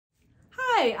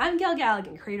Hi, I'm Gale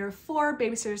Galligan, creator of 4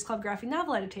 Babysitters Club graphic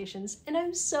novel adaptations, and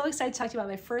I'm so excited to talk to you about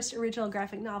my first original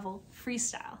graphic novel,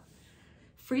 Freestyle.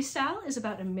 Freestyle is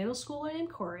about a middle schooler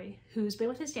named Corey who's been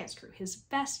with his dance crew, his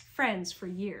best friends, for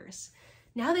years.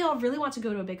 Now they all really want to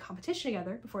go to a big competition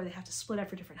together before they have to split up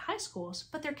for different high schools,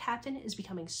 but their captain is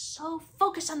becoming so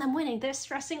focused on them winning, they're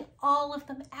stressing all of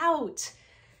them out.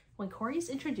 When Corey is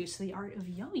introduced to the art of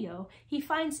yo-yo, he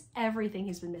finds everything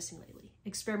he's been missing lately.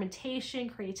 Experimentation,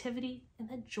 creativity, and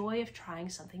the joy of trying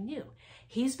something new.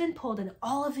 He's been pulled in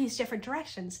all of these different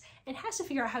directions and has to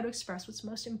figure out how to express what's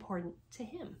most important to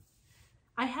him.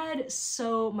 I had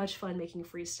so much fun making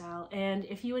Freestyle, and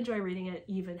if you enjoy reading it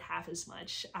even half as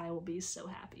much, I will be so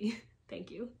happy.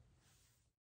 Thank you.